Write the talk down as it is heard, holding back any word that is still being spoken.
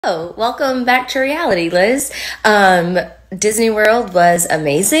Oh, welcome back to reality, Liz. Disney World was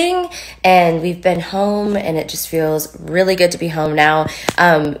amazing, and we've been home, and it just feels really good to be home now.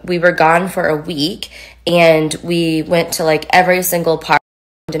 We were gone for a week, and we went to like every single park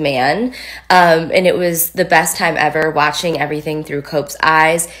on demand, and it was the best time ever watching everything through Cope's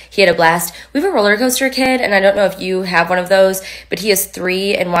eyes. He had a blast. We have a roller coaster kid, and I don't know if you have one of those, but he is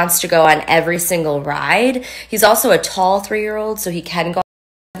 3 and wants to go on every single ride. He's also a tall 3-year-old, so he can go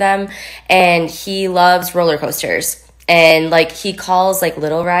them, and he loves roller coasters, and like he calls like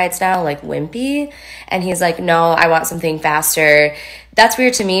little rides now like wimpy, and he's like, no, I want something faster. That's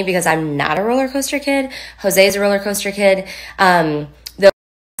weird to me because I'm not a roller coaster kid. Jose's a roller coaster kid. The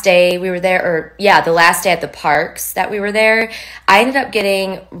last day we were there, or yeah, the last day at the parks that we were there, I ended up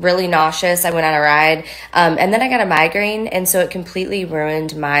getting really nauseous. I went on a ride, and then I got a migraine, and so it completely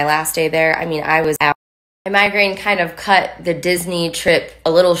ruined my last day there. I mean, I was out. My migraine kind of cut the Disney trip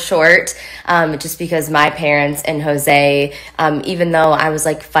a little short, just because my parents and Jose, even though I was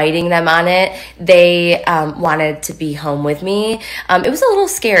like fighting them on it, they wanted to be home with me. It was a little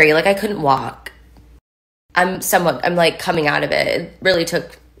scary. Like I couldn't walk. I'm like coming out of it.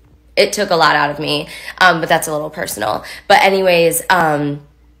 It took a lot out of me, but that's a little personal. But anyways,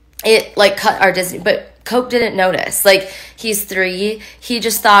 it like cut our Disney, but Cope didn't notice. Like he's 3. He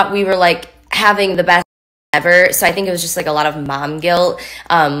just thought we were like having the best ever. So I think it was just like a lot of mom guilt,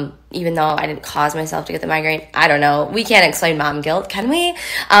 even though I didn't cause myself to get the migraine. I don't know. We can't explain mom guilt, can we?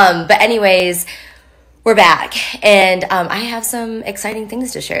 But anyways, we're back, and I have some exciting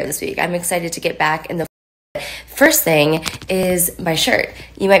things to share this week. I'm excited to get back in the first thing is my shirt.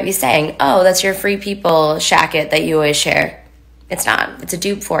 You might be saying, oh, that's your Free People shacket that you always share. It's not. It's a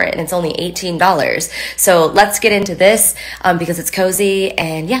dupe for it, and it's only $18. So let's get into this because it's cozy,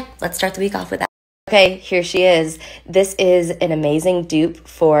 and yeah, let's start the week off with that. Okay, here she is. This is an amazing dupe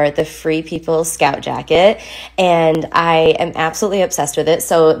for the Free People Scout jacket, and I am absolutely obsessed with it.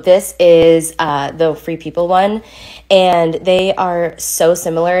 So this is the Free People one, and they are so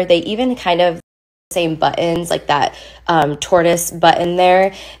similar. They even kind of same buttons, like that tortoise button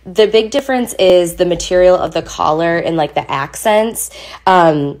there. The big difference is the material of the collar and like the accents.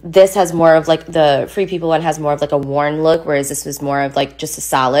 This has more of like the Free People one has more of like a worn look, whereas this was more of like just a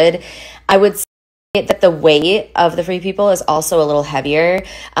solid. I would say that the weight of the Free People is also a little heavier,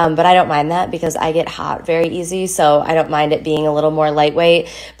 but I don't mind that because I get hot very easy, so I don't mind it being a little more lightweight,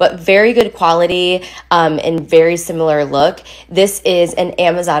 but very good quality and very similar look. This is an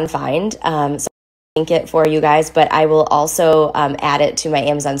Amazon find, so I'll link it for you guys, but I will also add it to my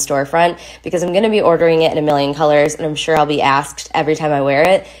Amazon storefront because I'm going to be ordering it in a million colors, and I'm sure I'll be asked every time I wear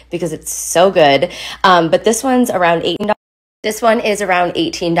it because it's so good. But this one's around $18. This one is around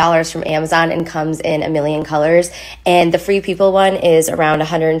 $18 from Amazon and comes in a million colors. And the Free People one is around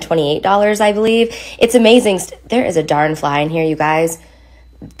 $128, I believe. It's amazing. There is a darn fly in here, you guys.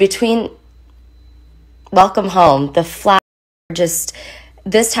 Welcome home. The flies are just,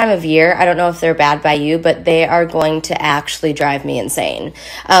 this time of year, I don't know if they're bad by you, but they are going to actually drive me insane.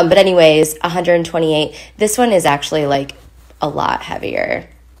 But anyways, $128. This one is actually like a lot heavier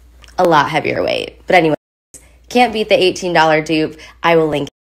weight. But anyway. Can't beat the $18 dupe. I will link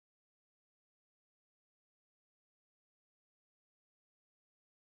it.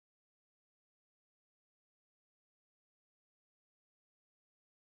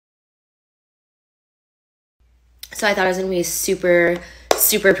 So I thought I was going to be super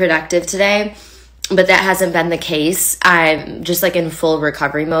productive today, but that hasn't been the case. I'm just like in full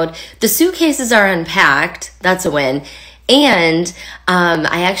recovery mode. The suitcases are unpacked. That's a win. And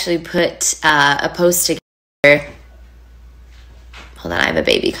I actually put a post together. Hold on, I have a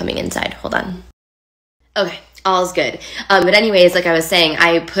baby coming inside. Hold on. Okay, all's good. But anyways, like I was saying,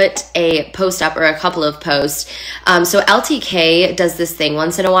 I put a post up, or a couple of posts. So LTK does this thing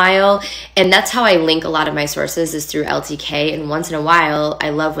once in a while, and that's how I link a lot of my sources is through LTK. And once in a while,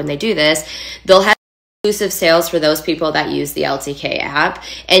 I love when they do this. They'll have exclusive sales for those people that use the LTK app,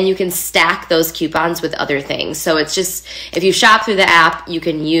 and you can stack those coupons with other things. So it's just, if you shop through the app, you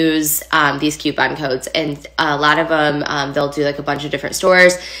can use these coupon codes, and a lot of them, they'll do like a bunch of different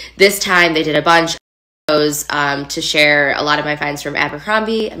stores. This time they did a bunch of those to share a lot of my finds from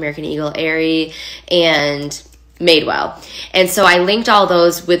Abercrombie, American Eagle, Aerie, and Madewell. And so I linked all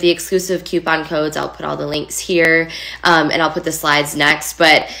those with the exclusive coupon codes. I'll put all the links here, and I'll put the slides next,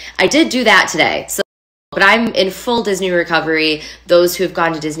 but I did do that today. But I'm in full Disney recovery. Those who have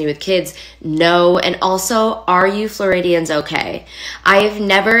gone to Disney with kids know. And also, are you Floridians okay? I have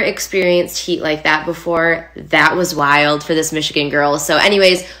never experienced heat like that before. That was wild for this Michigan girl. So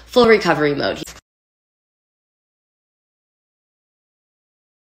anyways, full recovery mode.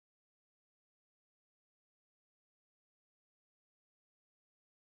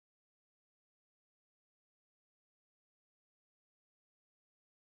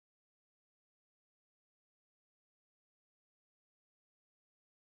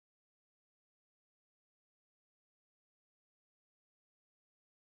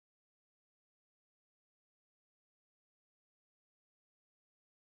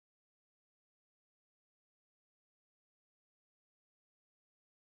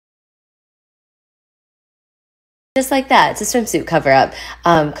 Just like that. It's a swimsuit cover up.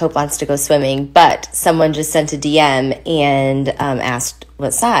 Cope wants to go swimming, but someone just sent a DM and asked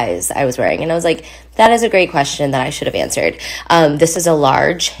what size I was wearing. And I was like, that is a great question that I should have answered. This is a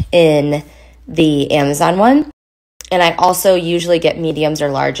large in the Amazon one. And I also usually get mediums or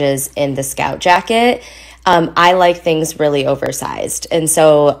larges in the Scout jacket. I like things really oversized. And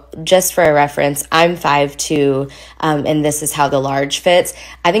so just for a reference, I'm 5'2", and this is how the large fits.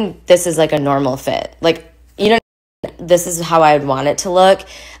 I think this is like a normal fit. Like, you know, this is how I would want it to look.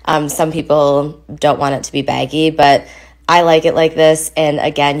 Some people don't want it to be baggy, but I like it like this. And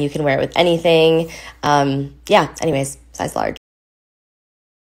again, you can wear it with anything. Yeah, anyways, size large.